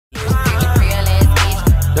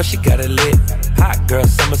know she got it lit. Hot girl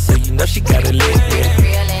summer, so you know she got it lit.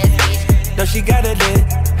 Yeah. Know she got it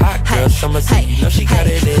lit. Hot girl summer, so you know she got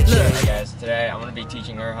it lit. Yeah. Alright guys, today I'm gonna be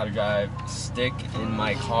teaching her how to drive stick in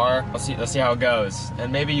my car. Let's see how it goes,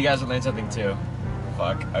 and maybe you guys will learn something too.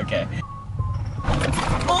 Fuck. Okay.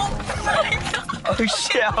 Oh my god! Oh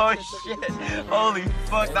shit! Oh shit! Holy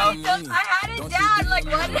fuck! That was. I had it down. Like,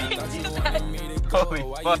 why did I do that? Holy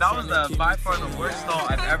fuck! That was by far the worst stall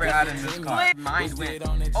I've ever had in this car. Mine went.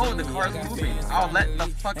 Oh, the car's moving. I'll let the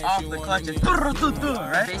fuck off the clutch and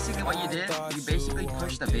right. Basically, what you did, you basically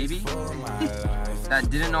pushed the baby that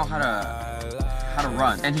didn't know how to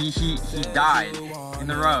run, and he died in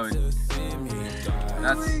the road.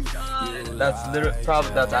 That's literally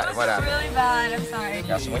probably what happened. Really bad. I'm sorry.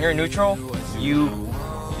 Yeah, so when you're in neutral, you're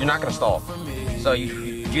not gonna stall. So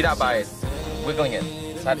you do that by wiggling it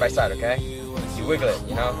side by side, okay? You wiggle it,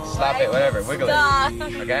 you know, slap it, whatever, wiggle it,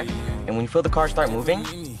 okay? And when you feel the car start moving,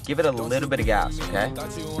 give it a little bit of gas, okay?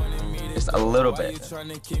 Just a little bit.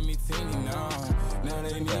 Slowly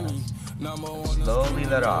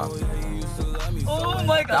let off. Oh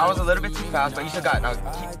my god. That was a little bit too fast, but you still got it. Now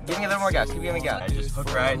keep giving it a little more gas. Keep giving it gas. Just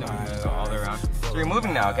hook right, and then go all the way around. So you're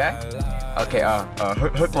moving now, okay? Okay,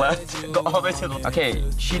 hook left. Go all the way to the left. Okay,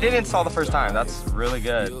 she didn't install the first time. That's really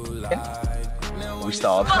good. We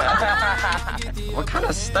stalled. We're kind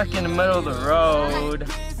of stuck in the middle of the road.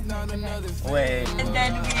 Wait. And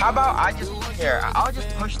then how about I'll just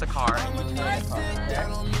push the car and you turn the car. Okay?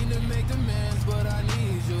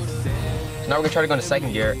 So now we're gonna try to go into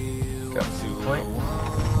second gear. Go. Point.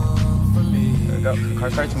 There we go. The car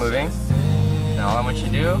starts moving. Now all I want you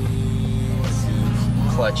to do,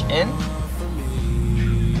 clutch in,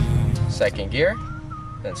 second gear,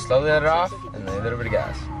 then slowly let it off, and then a little bit of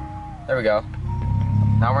gas. There we go.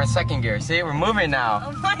 Now we're in second gear. See, we're moving now.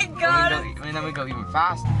 oh my god. And then we go even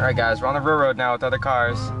faster. All right, guys, we're on the real road now with other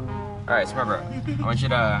cars. All right, so remember, I want you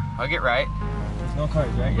to hug it right. There's no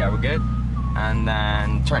cars, right? Yeah, we're good. And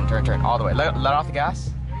then turn all the way. Let off the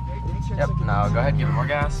gas. Yep, now go ahead, give it more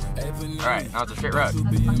gas. Alright, now it's a straight road.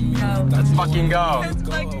 Let's fucking go.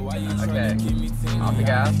 Okay, off the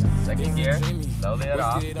gas, second gear, slowly let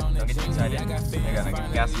off. Don't get too excited. There you go, now give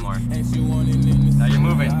the gas some more. Now you're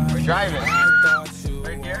moving, we're driving.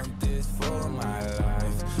 Third gear.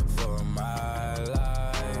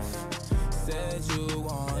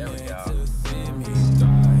 There we go.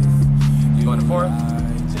 Going to fourth.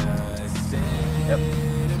 Yep,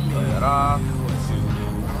 slowly let off.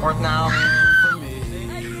 Fourth now.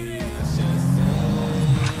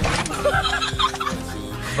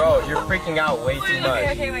 Bro, you're freaking out way too much.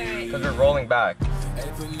 Okay, wait. Because we're rolling back.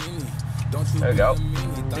 There we go.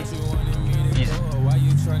 Easy.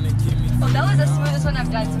 Oh, that was the smoothest one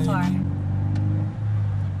I've done so far.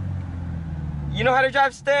 You know how to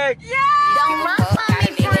drive stick? Yeah! Don't run from me,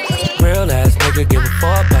 free. Real ass nigga, give a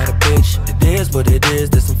fuck about a bitch. It is what it is,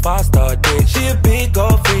 this some 5-star dick. She a big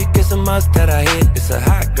gold freak, it's a must that I hit. It's a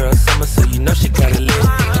hot girl summer, so you know she got it lit.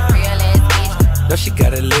 Know she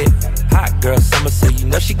got it lit. Hot girl summer, so you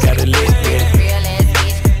know she got it lit.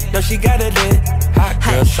 Yeah. Know she got it lit. Hot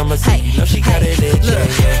girl summer, so you know she got it lit. Look,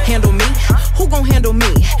 handle me? Who gon' handle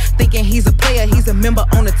me? Thinking he's a player, he's a member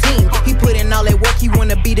on the team. He put in all that work, he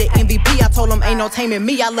wanna be the MVP. I told him ain't no taming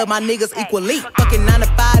me, I love my niggas equally. Fucking 9 to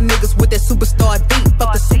 5 niggas with that superstar deep.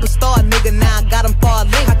 Fuck the superstar nigga, now I got him far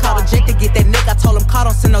link. I called a jet to get that nigga, I told him call,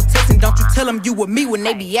 don't send no text. And don't you tell him you with me when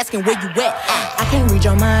they be asking where you at. I can't read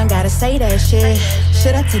your mind, gotta say that shit.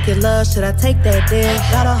 Should I take your love, should I take that dick?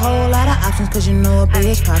 Got a whole lot of options cause you know a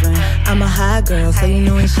bitch poppin'. I'm a high girl, so you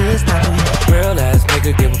know when shit's poppin'. Real ass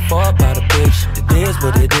nigga, give a fuck about a bitch. It is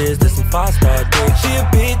what it is, this some 5-star dick. She a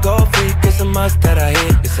big gold freak, it's a must that I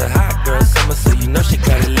hit. It's a hot girl summer, so you know she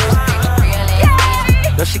got it lit.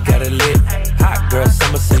 Know she got it lit. Hot girl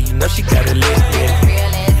summer, so you know she got it lit.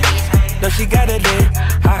 Yeah. Know she got it lit.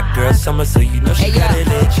 Hot girl summer, so you know she got it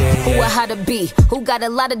lit. Yeah, yeah. Who a how to be? Who got a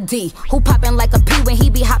lot of D? Who poppin' like a P when he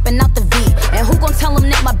be hopping out the V? And who gon' tell him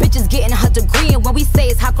that my bitch is getting her degree? And when we say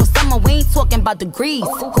it's hot girl summer, we ain't talking about degrees.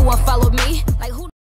 Who won't follow me? Like who?